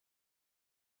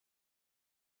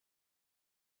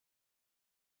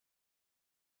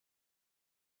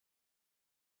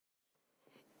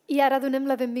I ara donem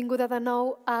la benvinguda de nou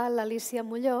a l'Alicia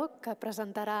Mullor, que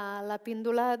presentarà la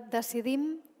píndola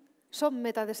Decidim, som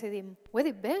Metadecidim. Ho he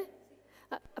dit bé?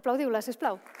 Aplaudiu-la,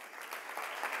 sisplau.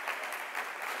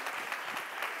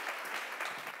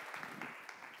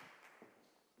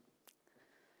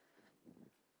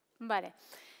 Vale.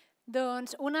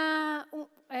 Doncs una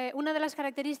de las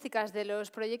características de los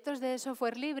proyectos de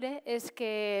software libre es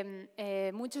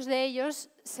que muchos de ellos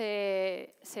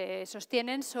se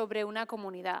sostienen sobre una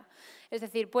comunidad. Es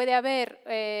decir, puede haber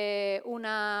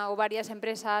una o varias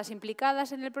empresas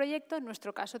implicadas en el proyecto. En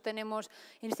nuestro caso tenemos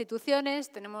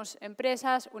instituciones, tenemos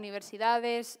empresas,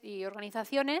 universidades y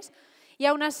organizaciones. Y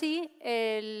aún así,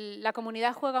 la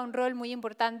comunidad juega un rol muy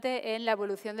importante en la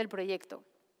evolución del proyecto.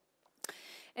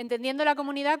 Entendiendo la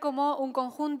comunidad como un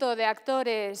conjunto de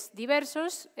actores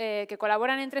diversos que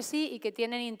colaboran entre sí y que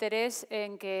tienen interés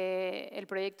en que el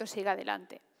proyecto siga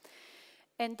adelante.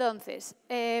 Entonces,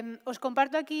 os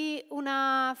comparto aquí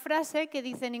una frase que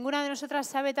dice: ninguna de nosotras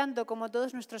sabe tanto como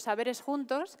todos nuestros saberes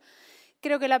juntos.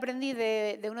 Creo que la aprendí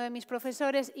de uno de mis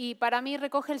profesores y para mí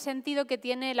recoge el sentido que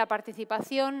tiene la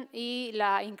participación y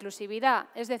la inclusividad.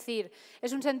 Es decir,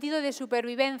 es un sentido de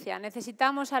supervivencia.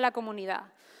 Necesitamos a la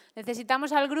comunidad.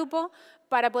 Necesitamos al grupo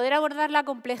para poder abordar la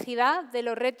complejidad de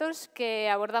los retos que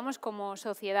abordamos como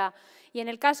sociedad. Y en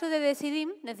el caso de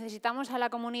Decidim, necesitamos a la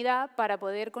comunidad para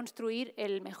poder construir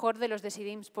el mejor de los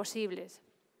Decidims posibles.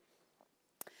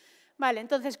 Vale,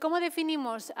 entonces, ¿cómo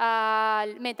definimos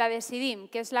al Metadecidim,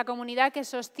 que es la comunidad que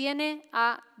sostiene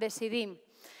a Decidim?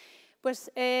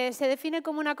 Pues se define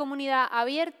como una comunidad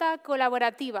abierta,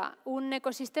 colaborativa, un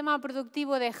ecosistema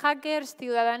productivo de hackers,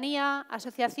 ciudadanía,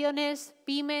 asociaciones,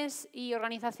 pymes y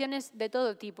organizaciones de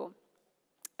todo tipo.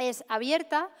 Es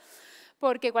abierta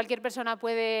porque cualquier persona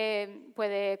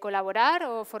puede colaborar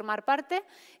o formar parte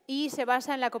y se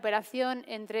basa en la cooperación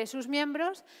entre sus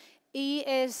miembros. Y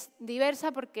es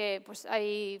diversa porque pues,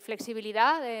 hay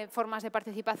flexibilidad de formas de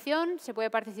participación, se puede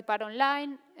participar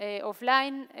online,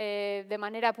 offline, de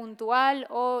manera puntual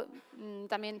o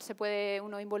también se puede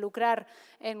uno involucrar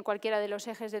en cualquiera de los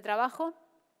ejes de trabajo.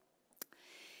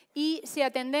 Y si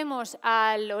atendemos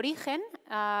al origen,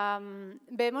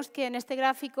 vemos que en este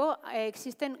gráfico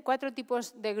existen 4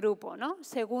 tipos de grupo, ¿no?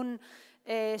 Según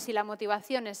si la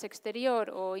motivación es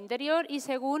exterior o interior y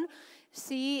según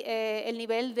si el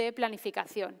nivel de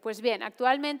planificación. Pues bien,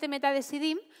 actualmente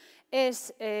Metadecidim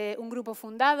es un grupo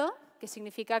fundado, que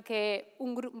significa que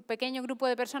un pequeño grupo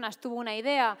de personas tuvo una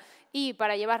idea y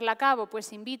para llevarla a cabo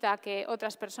pues invita a que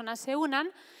otras personas se unan.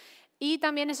 Y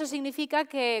también eso significa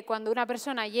que cuando una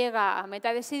persona llega a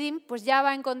Metadecidim, pues ya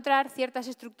va a encontrar ciertas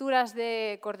estructuras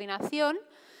de coordinación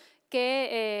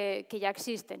que ya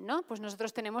existen, ¿no? Pues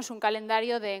nosotros tenemos un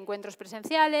calendario de encuentros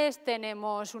presenciales,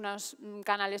 tenemos unos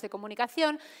canales de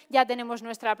comunicación, ya tenemos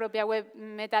nuestra propia web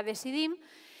Metadecidim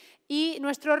y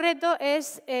nuestro reto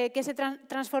es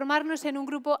transformarnos en un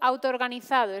grupo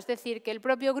autoorganizado, es decir, que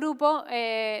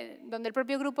donde el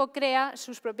propio grupo crea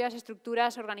sus propias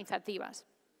estructuras organizativas.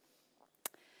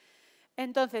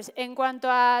 Entonces, en cuanto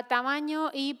a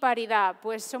tamaño y paridad,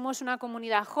 pues somos una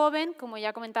comunidad joven, como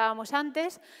ya comentábamos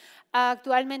antes.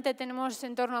 Actualmente tenemos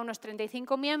en torno a unos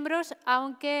 35 miembros,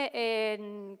 aunque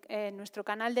en nuestro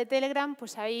canal de Telegram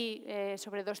pues hay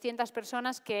sobre 200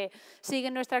 personas que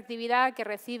siguen nuestra actividad, que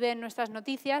reciben nuestras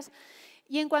noticias.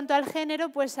 Y en cuanto al género,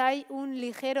 pues hay un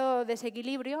ligero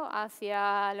desequilibrio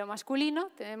hacia lo masculino.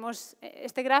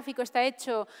 Este gráfico está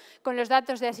hecho con los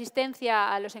datos de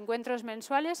asistencia a los encuentros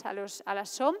mensuales, a las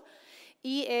SOM,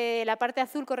 y la parte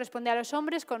azul corresponde a los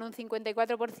hombres con un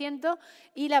 54%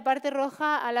 y la parte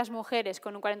roja a las mujeres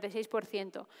con un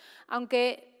 46%.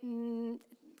 Aunque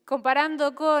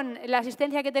comparando con la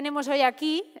asistencia que tenemos hoy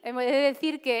aquí, he de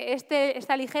decir que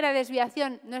esta ligera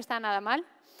desviación no está nada mal.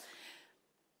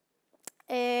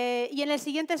 Y en el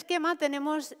siguiente esquema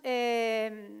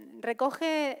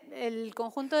recoge el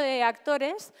conjunto de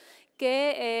actores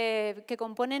que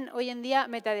componen hoy en día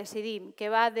Metadecidim, que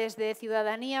va desde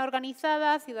ciudadanía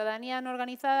organizada, ciudadanía no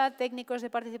organizada, técnicos de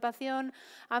participación,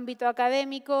 ámbito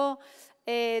académico,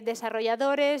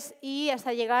 desarrolladores y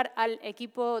hasta llegar al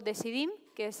equipo Decidim,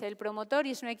 que es el promotor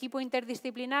y es un equipo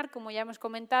interdisciplinar, como ya hemos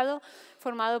comentado,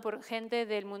 formado por gente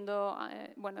del mundo,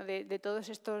 bueno, de todos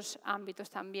estos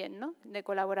ámbitos también, ¿no? De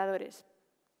colaboradores.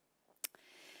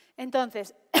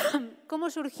 Entonces, ¿cómo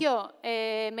surgió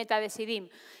Metadecidim?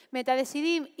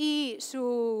 Metadecidim y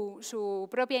su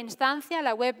propia instancia,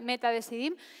 la web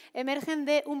Metadecidim, emergen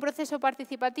de un proceso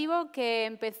participativo que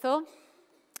empezó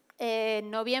en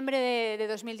noviembre de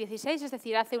 2016, es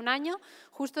decir, hace un año,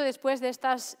 justo después de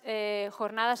estas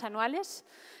jornadas anuales,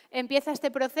 empieza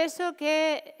este proceso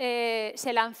que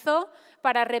se lanzó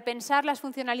para repensar las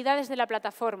funcionalidades de la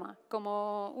plataforma.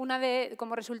 Como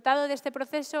resultado de este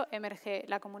proceso emerge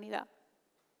la comunidad.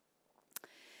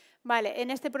 Vale,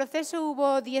 en este proceso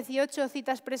hubo 18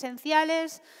 citas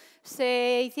presenciales,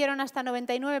 se hicieron hasta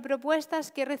 99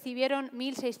 propuestas que recibieron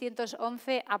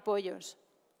 1.611 apoyos.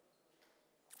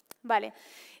 Vale,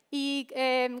 y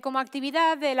como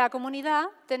actividad de la comunidad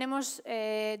tenemos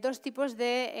dos tipos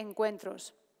de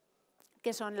encuentros,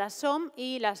 que son las SOM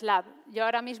y las LAB. Yo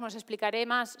ahora mismo os explicaré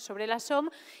más sobre las SOM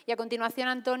y a continuación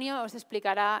Antonio os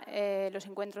explicará los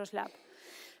encuentros LAB.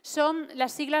 SOM,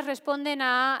 las siglas responden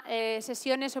a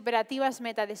sesiones operativas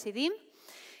Metadecidim.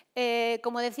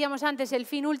 Como decíamos antes, el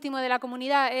fin último de la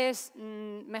comunidad es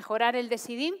mejorar el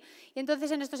Decidim y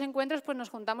entonces en estos encuentros pues, nos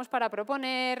juntamos para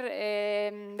proponer,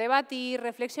 debatir,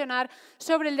 reflexionar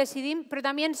sobre el Decidim, pero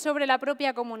también sobre la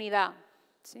propia comunidad.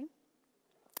 ¿Sí?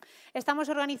 Estamos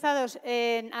organizados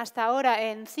hasta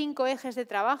ahora en 5 ejes de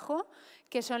trabajo,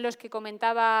 que son los que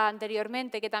comentaba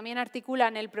anteriormente, que también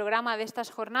articulan el programa de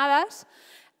estas jornadas.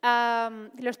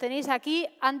 Los tenéis aquí.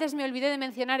 Antes me olvidé de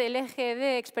mencionar el eje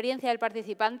de experiencia del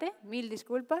participante, 1000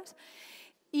 disculpas.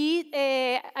 Y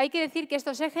hay que decir que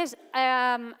estos ejes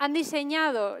han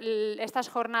diseñado estas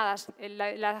jornadas.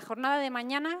 La jornada de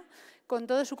mañana, con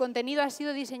todo su contenido, ha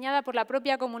sido diseñada por la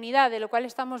propia comunidad, de lo cual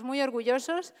estamos muy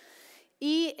orgullosos.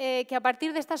 Y que a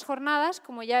partir de estas jornadas,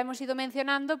 como ya hemos ido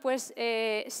mencionando, pues,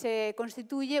 se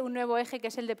constituye un nuevo eje que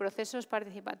es el de procesos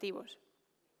participativos.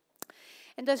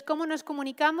 Entonces, ¿cómo nos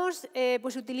comunicamos?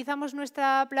 Pues utilizamos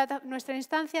nuestra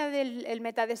instancia del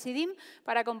Metadecidim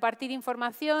para compartir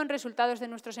información, resultados de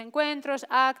nuestros encuentros,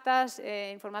 actas,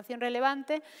 información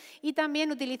relevante y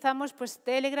también utilizamos pues,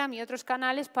 Telegram y otros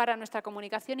canales para nuestra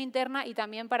comunicación interna y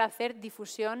también para hacer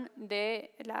difusión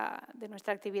de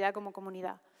nuestra actividad como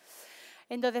comunidad.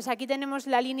 Entonces, aquí tenemos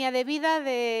la línea de vida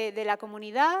de la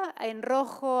comunidad. En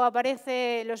rojo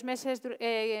aparecen los meses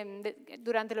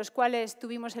durante los cuales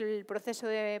tuvimos el proceso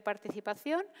de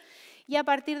participación. Y a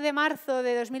partir de marzo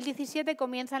de 2017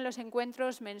 comienzan los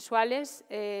encuentros mensuales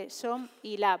SOM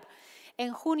y LAB.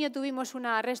 En junio tuvimos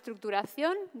una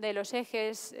reestructuración de los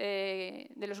ejes, de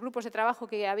los grupos de trabajo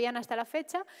que habían hasta la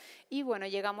fecha. Y bueno,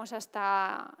 llegamos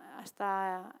hasta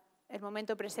el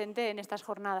momento presente en estas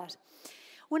jornadas.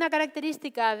 Una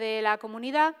característica de la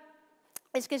comunidad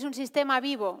es que es un sistema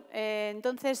vivo.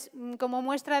 Entonces, como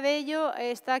muestra de ello,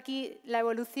 está aquí la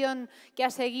evolución que ha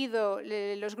seguido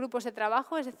los grupos de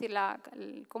trabajo, es decir,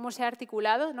 cómo se ha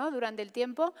articulado, ¿no? Durante el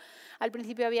tiempo. Al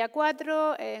principio había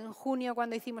 4, en junio,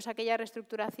 cuando hicimos aquella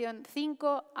reestructuración,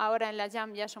 5, ahora en la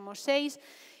Jam ya somos 6.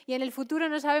 Y en el futuro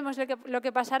no sabemos lo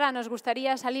que pasará. Nos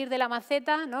gustaría salir de la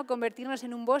maceta, ¿no? Convertirnos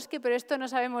en un bosque, pero esto no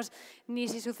sabemos ni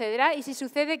si sucederá y si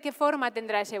sucede, qué forma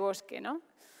tendrá ese bosque, ¿no?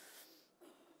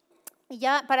 Y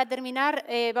ya para terminar,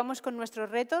 vamos con nuestros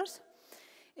retos.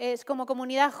 Como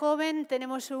comunidad joven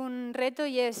tenemos un reto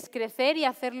y es crecer y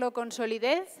hacerlo con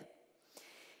solidez.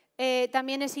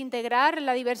 También es integrar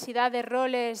la diversidad de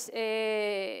roles,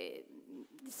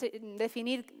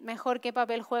 definir mejor qué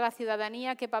papel juega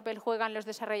ciudadanía, qué papel juegan los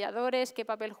desarrolladores, qué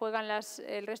papel juegan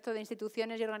el resto de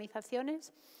instituciones y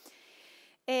organizaciones.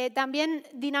 También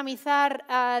dinamizar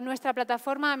nuestra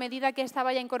plataforma a medida que esta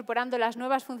vaya incorporando las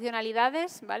nuevas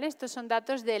funcionalidades, ¿vale? Estos son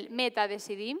datos del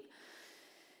Metadecidim.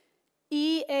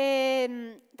 Y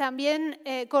también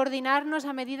coordinarnos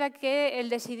a medida que el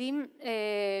Decidim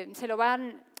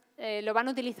lo van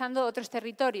utilizando otros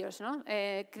territorios, ¿no?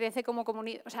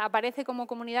 Aparece como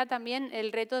comunidad también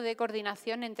el reto de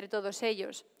coordinación entre todos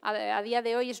ellos. A día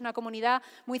de hoy es una comunidad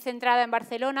muy centrada en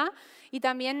Barcelona y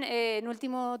también, en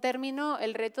último término,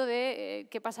 el reto de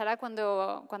qué pasará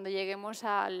cuando lleguemos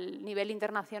al nivel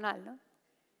internacional, ¿no?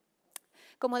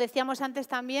 Como decíamos antes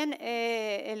también,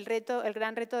 el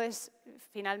gran reto es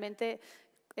finalmente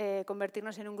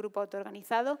convertirnos en un grupo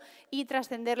autoorganizado y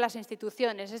trascender las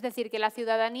instituciones, es decir, que la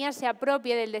ciudadanía se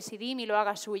apropie del Decidim y lo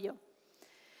haga suyo.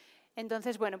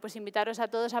 Entonces, bueno, pues invitaros a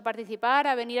todos a participar,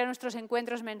 a venir a nuestros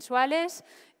encuentros mensuales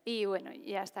y bueno,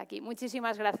 y hasta aquí.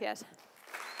 Muchísimas gracias.